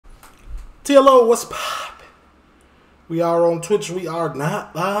TLO, what's poppin'? We are on Twitch. We are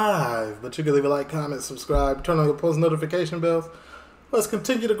not live, but you can leave a like, comment, subscribe, turn on your post notification bells. Let's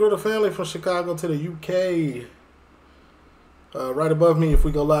continue to grow the family from Chicago to the UK. Right above me, if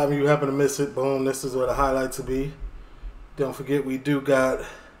we go live and you happen to miss it, boom, this is where the highlights will be. Don't forget, we do got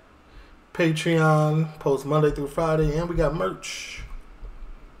Patreon, post Monday through Friday, and we got merch.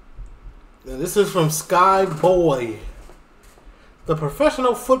 And this is from Sky Boy. The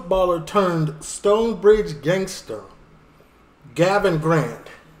professional footballer turned Stonebridge Gangster, Gavin Grant.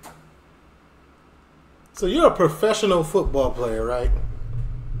 So you're a professional football player, right?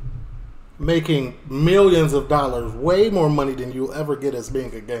 Making millions of dollars, way more money than you'll ever get as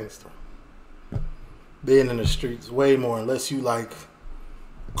being a gangster. Being in the streets, way more, unless you like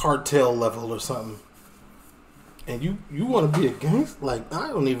cartel level or something. And you want to be a gangster? Like, I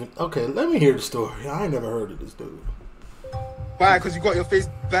don't even... Okay, let me hear the story. I ain't never heard of this dude. Why? Because you got your face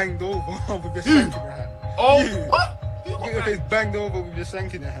banged over with your shank in your hand. Oh, what? You got your face banged over with your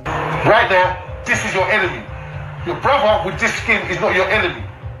shank in your hand. Right now, this is your enemy. Your brother with this skin is not your enemy.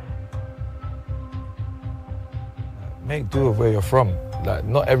 Make do with where you're from. Like,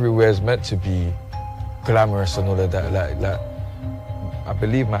 not everywhere is meant to be glamorous and all of that. Like, I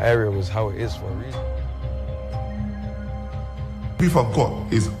believe my area was how it is for a reason. Beef I've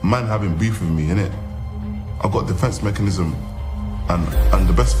got is man having beef with me, innit? I've got defense mechanism, and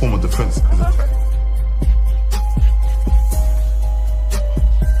the best form of defense is attack.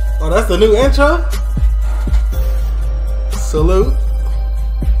 Oh, that's the new intro? Salute.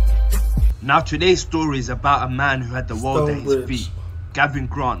 Now today's story is about a man who had the world at his Stonebridge. feet. Gavin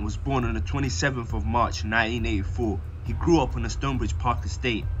Grant was born on the 27th of March 1984. He grew up on the Stonebridge Park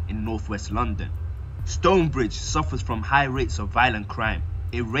estate in northwest London. Stonebridge suffers from high rates of violent crime.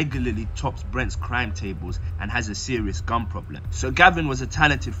 It regularly tops Brent's crime tables and has a serious gun problem. So Gavin was a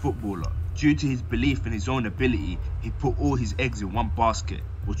talented footballer. Due to his belief in his own ability, he put all his eggs in one basket,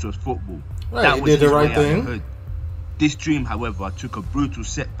 which was football. Right, That he was did the his right way out of thing. the hood. This dream, however, took a brutal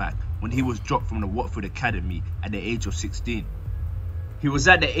setback when he was dropped from the Watford Academy at the age of 16. He was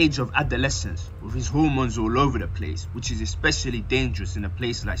at the age of adolescence, with his hormones all over the place, which is especially dangerous in a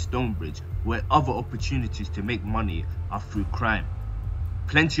place like Stonebridge, where other opportunities to make money are through crime.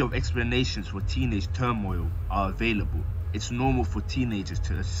 Plenty of explanations for teenage turmoil are available. It's normal for teenagers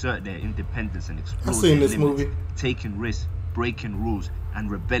to assert their independence and explore I've seen their this limits, movie. taking risks, breaking rules,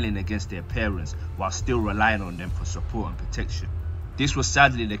 and rebelling against their parents while still relying on them for support and protection. This was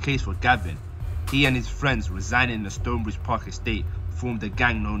sadly the case for Gavin. He and his friends residing in the Stonebridge Park estate formed a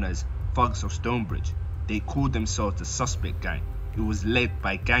gang known as Thugs of Stonebridge. They called themselves the Suspect Gang. It was led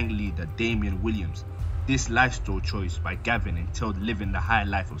by gang leader Damian Williams. This lifestyle choice by Gavin entailed living the high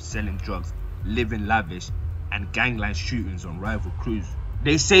life of selling drugs, living lavish, and gangland shootings on rival crews.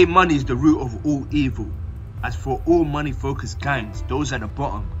 They say money is the root of all evil. As for all money-focused gangs, those at the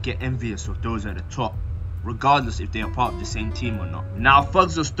bottom get envious of those at the top, regardless if they are part of the same team or not. Now,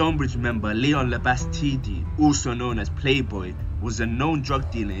 Thugs of Stonebridge member Leon Labastide, also known as Playboy, was a known drug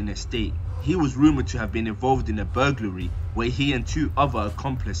dealer in the state. He was rumoured to have been involved in a burglary where he and two other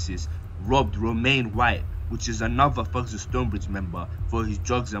accomplices robbed Romain White, which is another Thugs of Stonebridge member, for his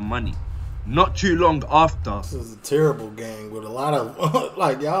drugs and money. Not too long after, This is a terrible gang with a lot of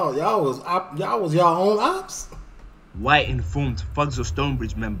like y'all was y'all own ops. White informed Thugs of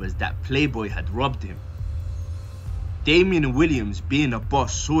Stonebridge members that Playboy had robbed him. Damian Williams, being a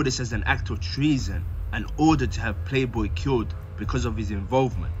boss, saw this as an act of treason and ordered to have Playboy killed because of his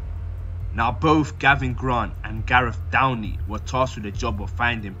involvement. Now both Gavin Grant and Gareth Downey were tasked with the job of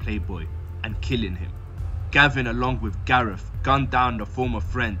finding Playboy and killing him. Gavin, along with Gareth, gunned down the former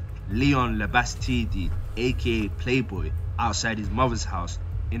friend Leon Labastide, aka Playboy, outside his mother's house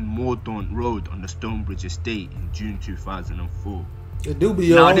in Mordaunt Road on the Stonebridge estate in June 2004. It do be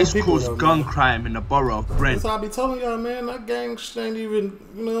your Now own this people, caused though, gun man. crime in the borough of Brent. That's how I be telling y'all, man. That gang ain't even,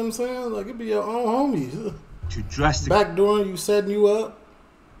 you know what I'm saying? Like, it be your own homies. To drastically Backdooring you, setting you up.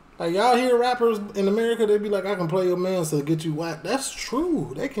 Like, y'all hear rappers in America, they be like, I can play your man so to get you whacked. That's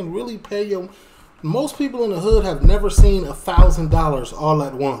true. They can really pay your... Most people in the hood have never seen $1,000 all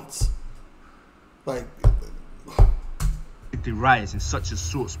at once. Like... the rise in such a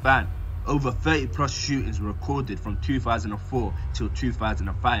short span. Over 30 plus shootings were recorded from 2004 till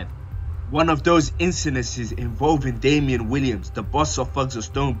 2005. One of those incidences involving Damian Williams, the boss of Thugs of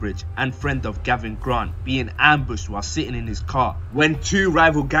Stonebridge and friend of Gavin Grant, being ambushed while sitting in his car when two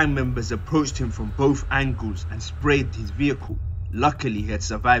rival gang members approached him from both angles and sprayed his vehicle. Luckily, he had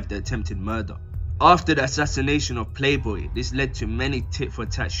survived the attempted murder. After the assassination of Playboy, this led to many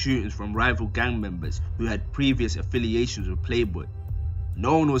tit-for-tat shootings from rival gang members who had previous affiliations with Playboy.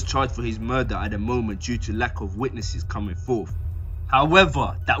 No one was charged for his murder at the moment due to lack of witnesses coming forth.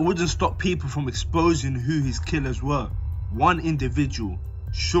 However, that wouldn't stop people from exposing who his killers were. One individual,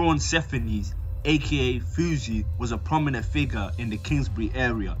 Sean Sefanies, aka Fuzi, was a prominent figure in the Kingsbury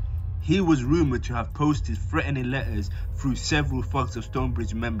area. He was rumoured to have posted threatening letters through several thugs of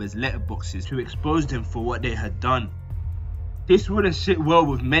Stonebridge members' letterboxes to expose them for what they had done. This wouldn't sit well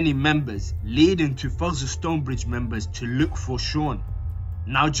with many members, leading to thugs of Stonebridge members to look for Sean.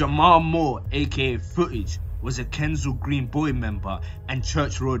 Now Jamal Moore, aka Footage, was a Kensal Green Boy member and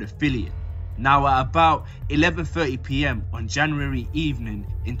Church Road affiliate. Now at about 11:30 PM on January evening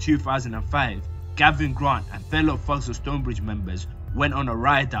in 2005, Gavin Grant and fellow thugs of Stonebridge members went on a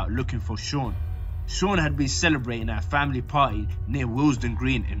ride out looking for Sean. Sean had been celebrating at a family party near Willesden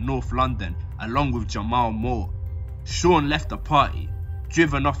Green in North London along with Jamal Moore. Sean left the party,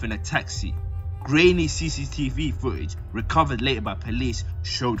 driven off in a taxi. Grainy CCTV footage recovered later by police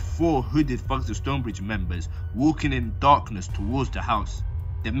showed 4 hooded thugs of Stonebridge members walking in darkness towards the house.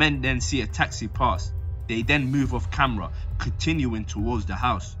 The men then see a taxi pass. They then move off camera, continuing towards the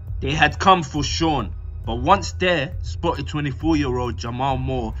house. They had come for Sean, but once there, spotted 24-year-old Jamal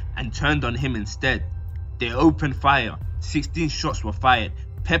Moore and turned on him instead. They opened fire. 16 shots were fired,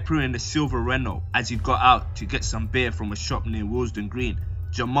 peppering the silver Renault as he got out to get some beer from a shop near Willesden Green.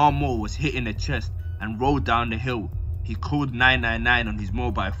 Jamal Moore was hit in the chest and rolled down the hill. He called 999 on his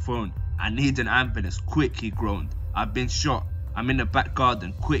mobile phone. "I need an ambulance, quick," he groaned. "I've been shot. I'm in the back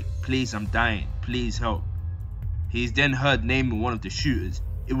garden, quick, please, I'm dying, please help." He is then heard naming one of the shooters.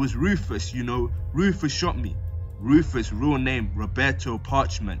 "It was Rufus, you know, Rufus shot me." Rufus, real name Roberto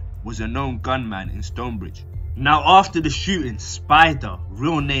Parchment, was a known gunman in Stonebridge. Now after the shooting, Spider,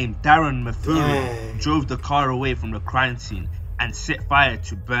 real name Darren Mathurin, drove the car away from the crime scene and set fire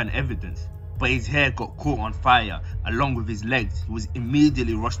to burn evidence. But his hair got caught on fire along with his legs. He was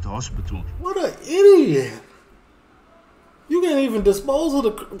immediately rushed to hospital. What an idiot. You can't even dispose of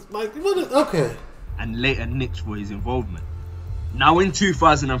the, okay. And later nicked for his involvement. Now in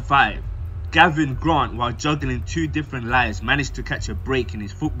 2005, Gavin Grant, while juggling 2 different lives, managed to catch a break in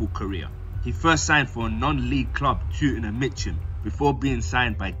his football career. He first signed for a non-league club, Tooting and Mitcham, before being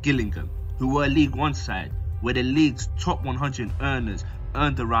signed by Gillingham, who were a League One side, where the league's top 100 earners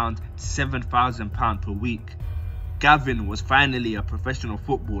earned around £7,000 per week. Gavin was finally a professional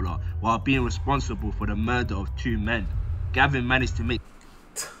footballer while being responsible for the murder of 2 men. Gavin managed to make...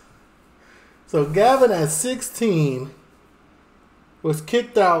 So Gavin at 16 was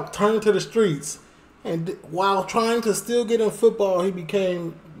kicked out, turned to the streets, and while trying to still get in football, he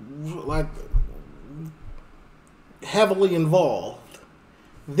became like heavily involved.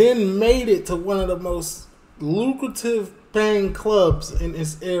 Then made it to one of the most lucrative paying clubs in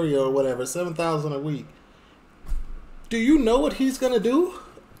his area or whatever, $7,000 a week. Do you know what he's gonna do?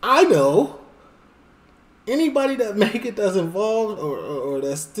 I know. Anybody that make it that's involved or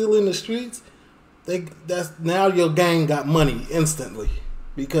that's still in the streets, that's now your gang got money instantly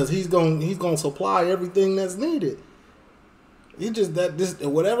because he's gonna supply everything that's needed. He just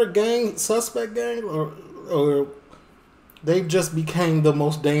whatever gang, suspect gang or they just became the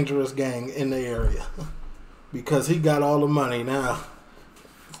most dangerous gang in the area because he got all the money now.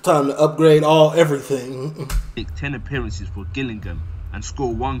 It's time to upgrade everything. 10 appearances for Gillingham and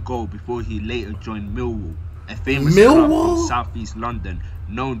scored 1 goal before he later joined Millwall, a famous club in southeast London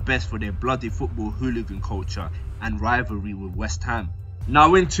known best for their bloody football hooligan culture and rivalry with West Ham.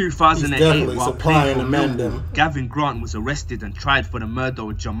 Now in 2008, while playing for Millwall, Gavin Grant was arrested and tried for the murder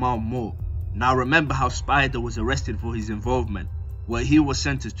of Jamal Moore. Now remember how Spider was arrested for his involvement, where he was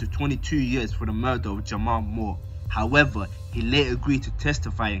sentenced to 22 years for the murder of Jamal Moore. However, he later agreed to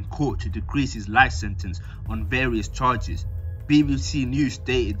testify in court to decrease his life sentence on various charges. BBC News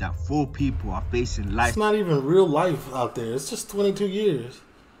stated that 4 people are facing life. It's not even real life out there. It's just 22 years.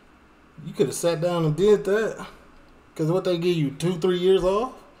 You could have sat down and did that. Because what they give you, 2-3 years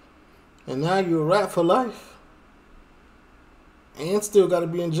off? And now you're a rat for life. And still got to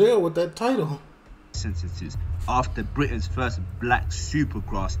be in jail with that title. Sentences after Britain's first black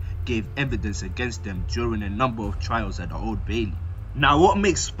supergrass gave evidence against them during a number of trials at the Old Bailey. Now what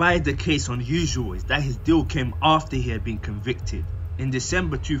makes Spider's case unusual is that his deal came after he had been convicted in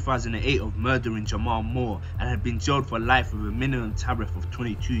December 2008 of murdering Jamal Moore and had been jailed for life with a minimum tariff of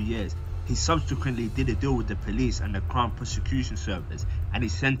 22 years. He subsequently did a deal with the police and the Crown Prosecution Service and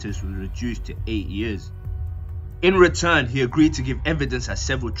his sentence was reduced to 8 years. In return, he agreed to give evidence at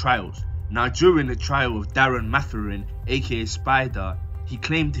several trials. Now during the trial of Darren Mathurin, aka Spider, he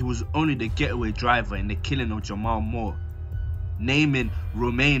claimed he was only the getaway driver in the killing of Jamal Moore, naming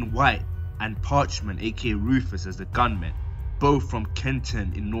Romain White and Parchment aka Rufus as the gunmen. both from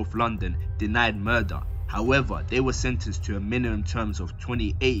Kenton in North London, denied murder. However, they were sentenced to a minimum terms of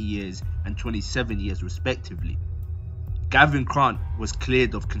 28 years and 27 years respectively. Gavin Grant was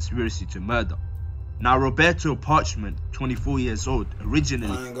cleared of conspiracy to murder. Now Roberto Parchment, 24 years old,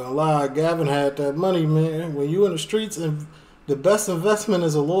 originally... I ain't gonna lie, Gavin had that money, man. When you in the streets, and the best investment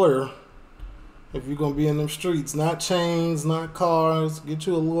is a lawyer. If you're gonna be in them streets, not chains, not cars, get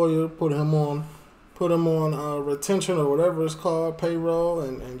you a lawyer, put him on retention or whatever it's called, payroll,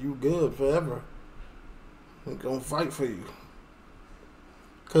 and you good forever. He's gonna fight for you.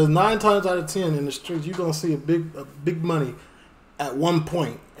 Cause 9 times out of 10 in the streets, you're gonna see a big money at one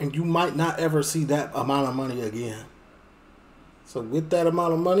point, and you might not ever see that amount of money again. So with that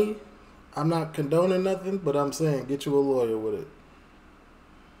amount of money, I'm not condoning nothing, but I'm saying get you a lawyer with it.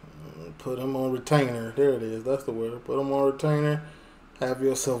 Put him on retainer. There it is. That's the word. Put him on retainer. Have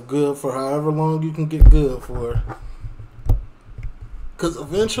yourself good for however long you can get good for. Because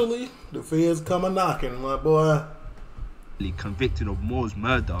eventually, the feds come a-knocking, my boy. Convicted of Moore's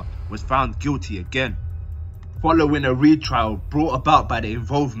murder, was found guilty again. Following a retrial brought about by the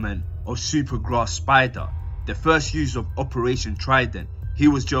involvement of Supergrass Spider, the first use of Operation Trident, he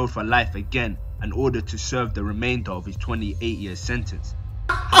was jailed for life again and ordered to serve the remainder of his 28-year sentence.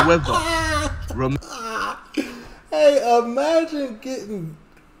 However, hey, imagine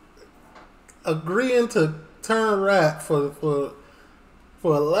agreeing to turn rat for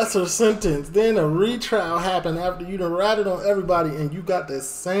a lesser sentence, then a retrial happened after you done ratted on everybody and you got the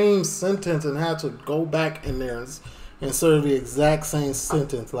same sentence and had to go back in there and serve the exact same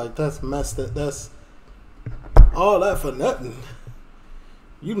sentence. Like, that's messed up. That's all that for nothing.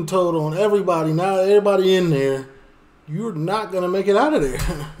 You done told on everybody. Now everybody in there, you're not going to make it out of there.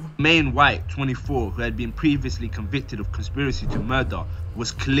 Main White, 24, who had been previously convicted of conspiracy to murder,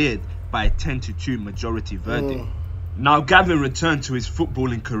 was cleared by a 10-2 majority verdict. Now Gavin returned to his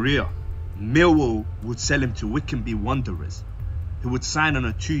footballing career. Millwall would sell him to Wickenby Wanderers, who would sign on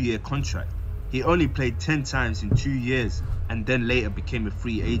a 2-year contract. He only played 10 times in 2 years and then later became a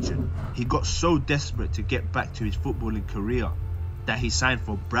free agent. He got so desperate to get back to his footballing career that he signed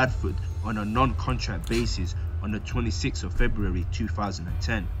for Bradford on a non-contract basis on the 26th of February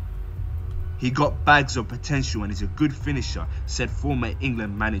 2010. He got bags of potential and is a good finisher, said former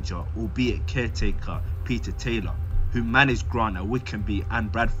England manager, albeit caretaker, Peter Taylor, who managed Grant at Wickenby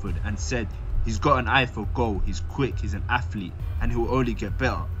and Bradford, and said he's got an eye for goal, he's quick, he's an athlete, and he'll only get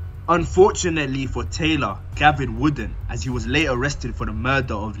better. Unfortunately for Taylor, Gavin wouldn't, as he was later arrested for the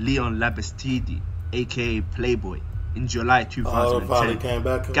murder of Leon Labastide, aka Playboy, in July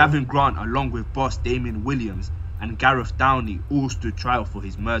 2010. Gavin Grant, along with boss Damien Williams and Gareth Downey, all stood trial for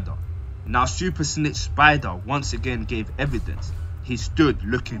his murder. Now Super Snitch Spider once again gave evidence. He stood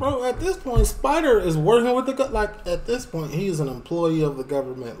looking... Bro, at this point, Spider is working with the... Like, at this point, he is an employee of the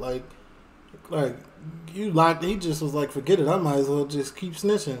government. Like he just was like, forget it, I might as well just keep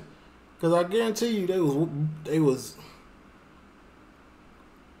snitching. Because I guarantee you, they was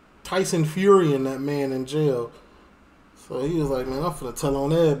Tyson Fury and that man in jail. So he was like, man, I'm finna tell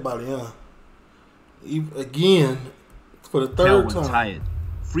on everybody, huh? Again, for the third time. Tired,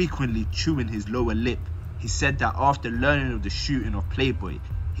 frequently chewing his lower lip. He said that after learning of the shooting of Playboy,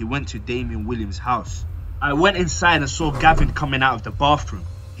 he went to Damien Williams' house. I went inside and saw Gavin coming out of the bathroom.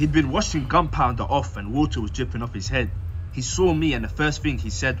 He'd been washing gunpowder off and water was dripping off his head. He saw me and the first thing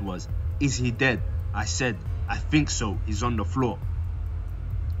he said was, "Is he dead?" I said, "I think so, he's on the floor."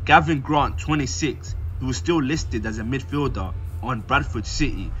 Gavin Grant, 26, who was still listed as a midfielder on Bradford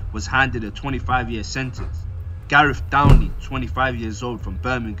City, was handed a 25-year sentence. Gareth Downey, 25 years old from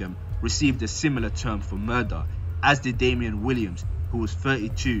Birmingham, received a similar term for murder, as did Damien Williams, who was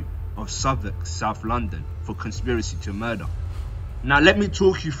 32, of Southwark, South London, for conspiracy to murder. Now let me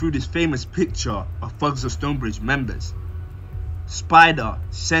talk you through this famous picture of Thugs of Stonebridge members. Spider,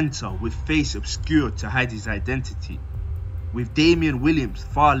 centre, with face obscured to hide his identity, with Damien Williams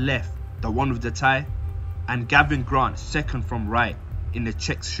far left, the one with the tie, and Gavin Grant second from right, in the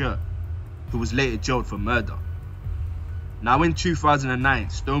checked shirt, who was later jailed for murder. Now in 2009,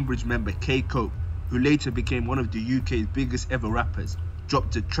 Stonebridge member K Coke, who later became one of the UK's biggest ever rappers,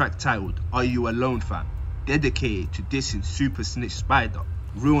 dropped a track titled "Are You Alone Fam?", dedicated to dissing Super Snitch Spider,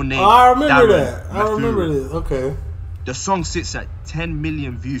 real name I remember Darren that. I Mathuru. remember this. Okay. The song sits at 10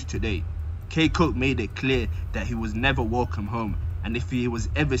 million views today. K Coke made it clear that he was never welcome home, and if he was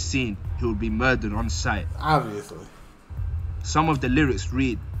ever seen, he would be murdered on sight. Obviously. Some of the lyrics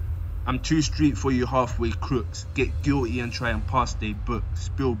read, "I'm too street for you halfway crooks. Get guilty and try and pass they book.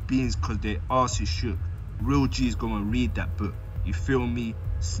 Spill beans cause their arse is shook. Real G's go and read that book. You feel me?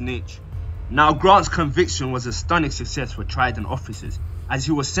 Snitch. Now, Grant's conviction was a stunning success for Trident officers. As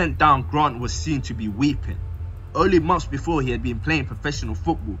he was sent down, Grant was seen to be weeping. Only months before, he had been playing professional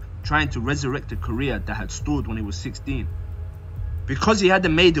football, trying to resurrect a career that had stalled when he was 16. Because he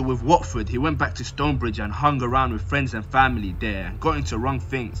hadn't made it with Watford, he went back to Stonebridge and hung around with friends and family there and got into wrong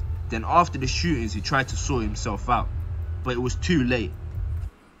things. Then after the shootings, he tried to sort himself out, but it was too late.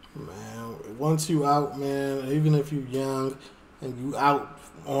 Man, once you out, man, even if you young and you out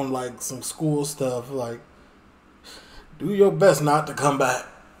on like some school stuff, like, do your best not to come back.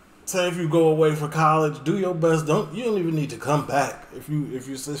 Say if you go away for college, do your best. You don't even need to come back if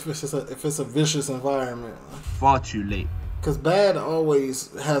it's a vicious environment. Far too late. Cause bad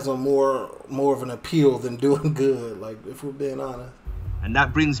always has a more of an appeal than doing good. Like, if we're being honest. And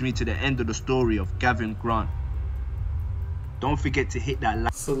that brings me to the end of the story of Gavin Grant. Don't forget to hit that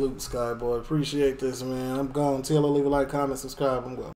like. Salute, Skyboy. Appreciate this, man. I'm gone. Taylor, leave a like, comment, subscribe. I'm gone.